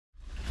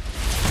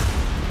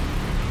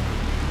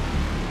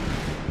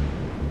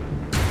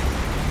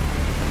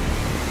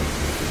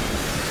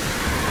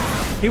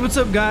Hey, what's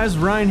up guys?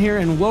 Ryan here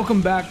and welcome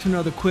back to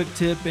another quick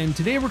tip. And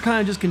today we're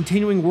kind of just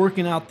continuing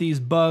working out these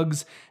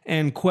bugs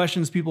and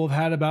questions people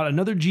have had about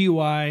another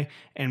GUI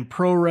and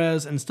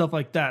ProRes and stuff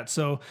like that.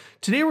 So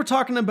today we're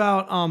talking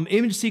about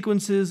image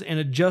sequences and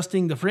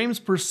adjusting the frames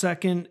per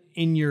second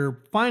in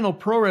your final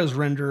ProRes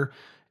render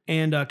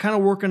and kind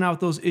of working out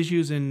those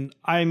issues. And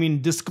I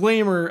mean,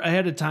 disclaimer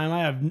ahead of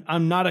time,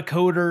 I'm not a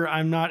coder,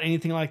 I'm not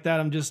anything like that.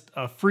 I'm just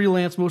a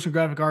freelance motion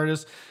graphic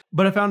artist.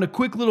 But I found a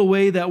quick little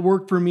way that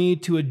worked for me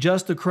to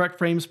adjust the correct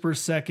frames per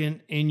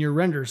second in your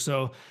render.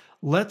 So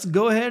let's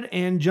go ahead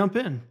and jump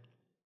in.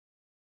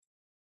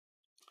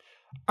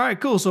 All right,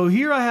 cool. So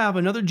here I have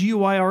another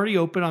GUI already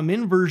open. I'm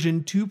in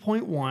version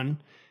 2.1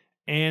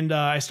 and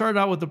I started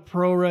out with the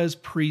ProRes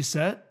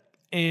preset.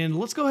 And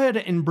let's go ahead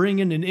and bring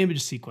in an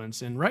image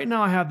sequence. And right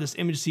now I have this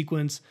image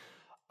sequence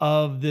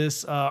of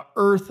this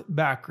Earth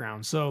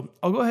background. So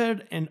I'll go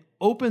ahead and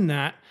open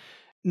that.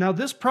 Now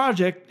this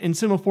project in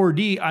Cinema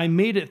 4D, I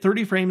made it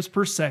 30 frames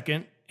per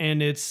second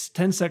and it's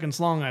 10 seconds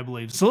long, I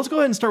believe. So let's go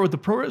ahead and start with the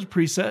ProRes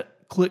preset,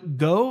 click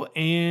go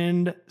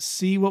and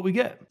see what we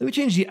get. Let me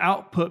change the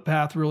output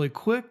path really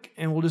quick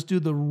and we'll just do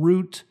the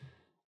root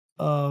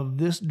of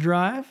this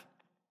drive.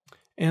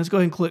 And let's go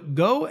ahead and click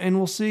go and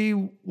we'll see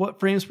what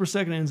frames per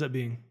second it ends up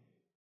being.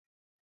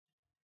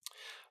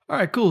 All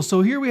right, cool.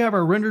 So here we have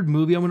our rendered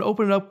movie. I'm going to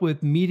open it up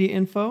with media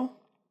info.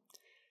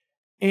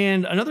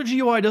 And another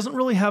GUI doesn't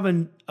really have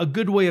a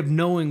good way of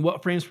knowing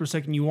what frames per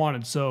second you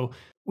wanted. So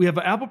we have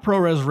an Apple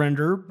ProRes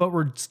render, but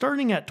we're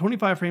starting at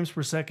 25 frames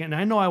per second. And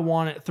I know I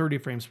want it 30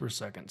 frames per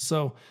second.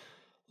 So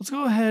let's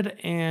go ahead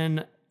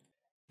and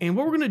what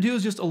we're going to do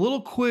is just a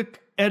little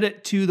quick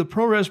edit to the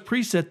ProRes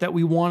preset that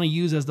we want to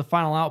use as the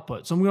final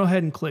output. So I'm going to go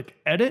ahead and click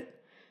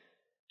edit.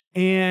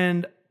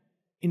 And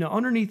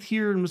underneath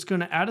here, I'm just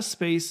going to add a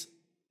space.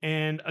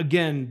 And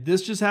again,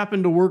 this just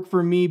happened to work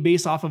for me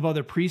based off of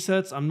other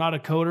presets. I'm not a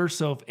coder,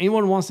 so if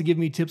anyone wants to give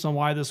me tips on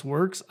why this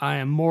works, I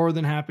am more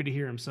than happy to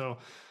hear them. So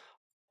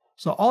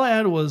all I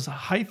added was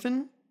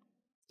hyphen,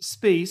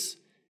 space,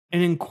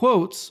 and in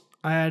quotes,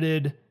 I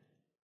added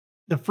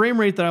the frame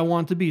rate that I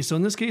want to be. So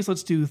in this case,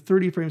 let's do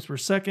 30 frames per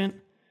second,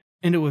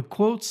 and it with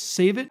quotes,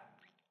 save it.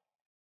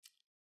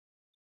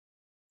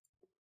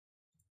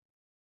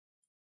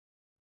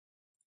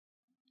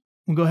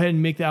 We'll go ahead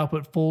and make the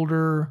output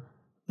folder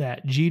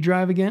that G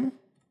drive again.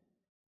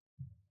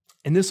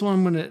 And this one,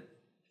 I'm going to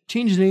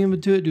change the name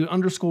to it, do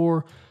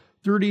underscore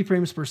 30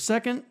 frames per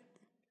second.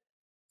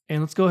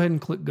 And let's go ahead and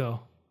click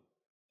go.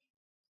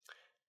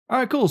 All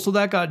right, cool. So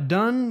that got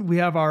done. We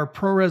have our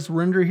ProRes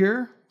render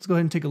here. Let's go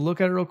ahead and take a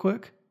look at it real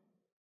quick.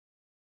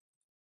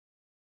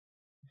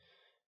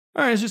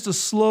 All right, it's just a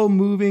slow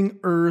moving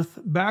Earth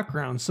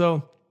background.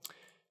 So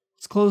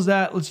let's close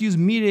that. Let's use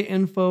media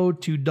info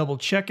to double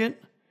check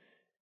it.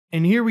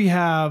 And here we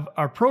have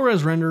our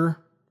ProRes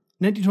render,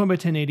 1920 by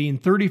 1080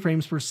 and 30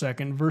 frames per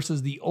second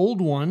versus the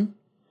old one.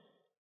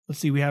 Let's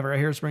see, we have it right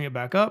here. Let's bring it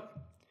back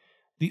up.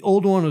 The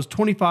old one was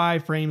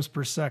 25 frames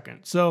per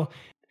second. So,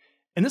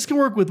 and this can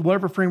work with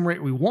whatever frame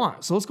rate we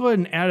want. So let's go ahead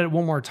and add it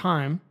one more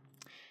time.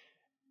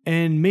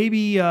 And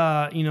maybe,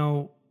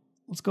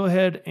 let's go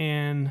ahead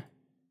and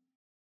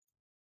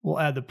we'll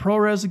add the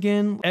ProRes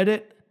again,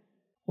 edit.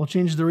 We'll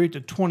change the rate to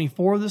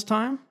 24 this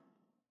time.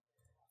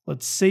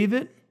 Let's save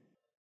it.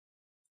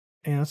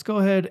 And let's go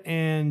ahead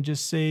and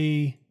just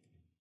say,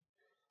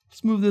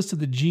 let's move this to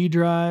the G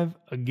drive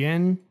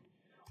again.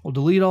 We'll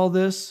delete all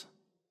this.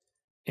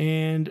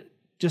 And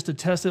just to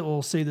test it,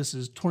 we'll say this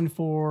is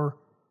 24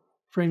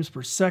 frames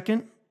per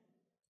second.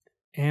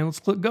 And let's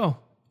click go.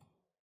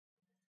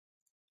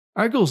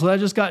 All right, cool. So that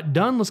just got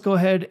done. Let's go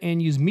ahead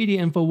and use media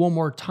info one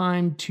more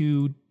time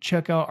to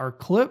check out our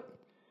clip.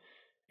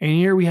 And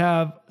here we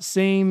have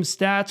same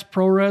stats,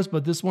 ProRes,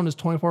 but this one is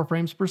 24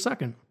 frames per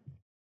second.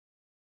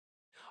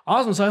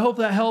 Awesome. So I hope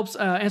that helps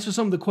answer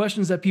some of the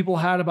questions that people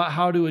had about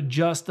how to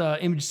adjust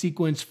image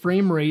sequence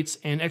frame rates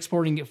and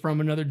exporting it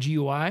from another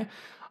GUI.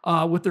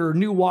 With their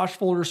new watch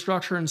folder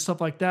structure and stuff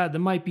like that, that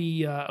might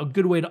be a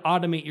good way to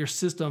automate your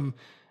system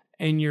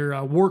and your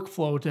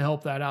workflow to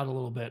help that out a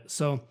little bit.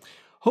 So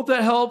hope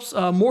that helps.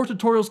 More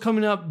tutorials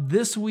coming up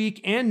this week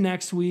and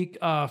next week.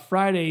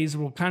 Fridays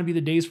will kind of be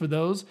the days for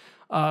those.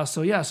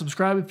 So yeah,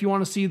 subscribe if you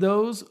want to see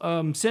those.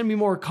 Send me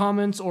more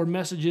comments or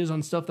messages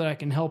on stuff that I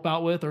can help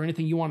out with or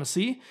anything you want to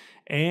see.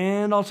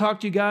 And I'll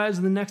talk to you guys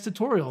in the next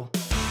tutorial.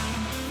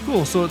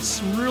 Cool, so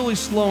it's really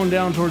slowing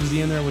down towards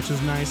the end there, which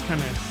is nice.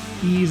 Kind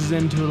of eases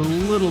into it a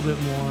little bit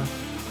more.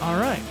 All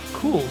right,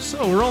 cool.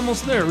 So we're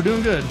almost there. We're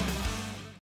doing good.